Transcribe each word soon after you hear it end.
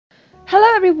Hello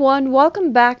everyone,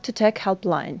 welcome back to Tech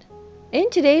Helpline. In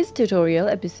today's tutorial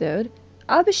episode,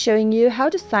 I'll be showing you how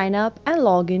to sign up and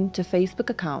log in to Facebook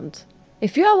account.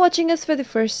 If you are watching us for the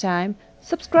first time,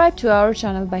 subscribe to our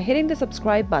channel by hitting the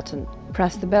subscribe button.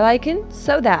 Press the bell icon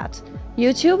so that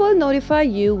YouTube will notify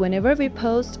you whenever we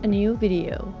post a new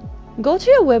video. Go to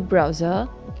your web browser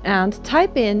and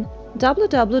type in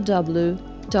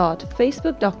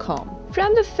www.facebook.com.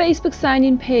 From the Facebook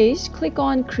sign-in page, click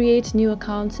on Create New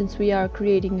Account since we are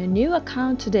creating a new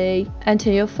account today.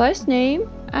 Enter your first name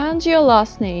and your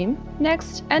last name.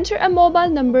 Next, enter a mobile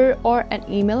number or an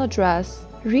email address.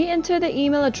 Re-enter the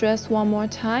email address one more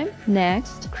time.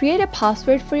 Next, create a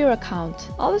password for your account.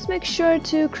 Always make sure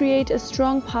to create a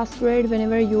strong password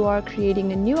whenever you are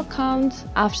creating a new account.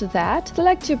 After that,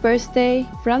 select your birthday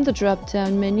from the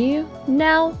drop-down menu.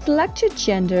 Now, select your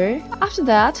gender. After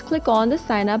that, click on the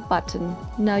sign up button.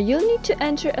 Now, you'll need to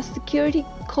enter a security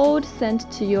code sent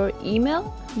to your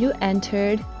email you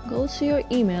entered. Go to your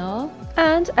email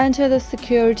and enter the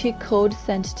security code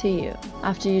sent to you.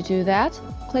 After you do that,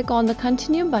 click on the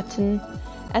continue button,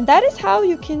 and that is how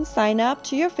you can sign up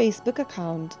to your Facebook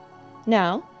account.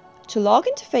 Now, to log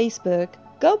into Facebook,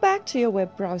 go back to your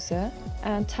web browser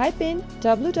and type in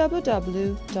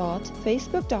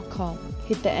www.facebook.com.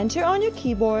 Hit the enter on your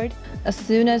keyboard. As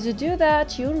soon as you do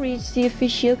that, you'll reach the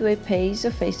official web page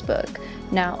of Facebook.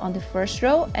 Now, on the first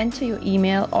row, enter your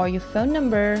email or your phone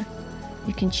number.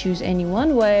 You can choose any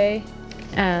one way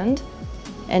and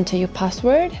enter your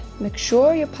password. Make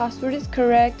sure your password is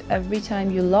correct every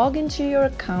time you log into your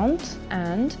account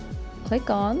and click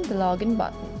on the login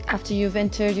button. After you've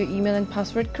entered your email and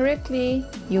password correctly,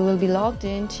 you will be logged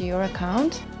into your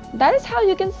account. That is how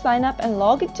you can sign up and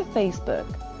log into Facebook.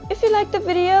 If you liked the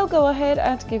video, go ahead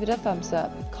and give it a thumbs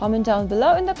up. Comment down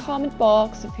below in the comment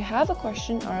box if you have a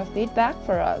question or a feedback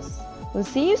for us. We'll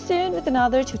see you soon with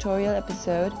another tutorial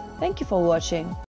episode. Thank you for watching.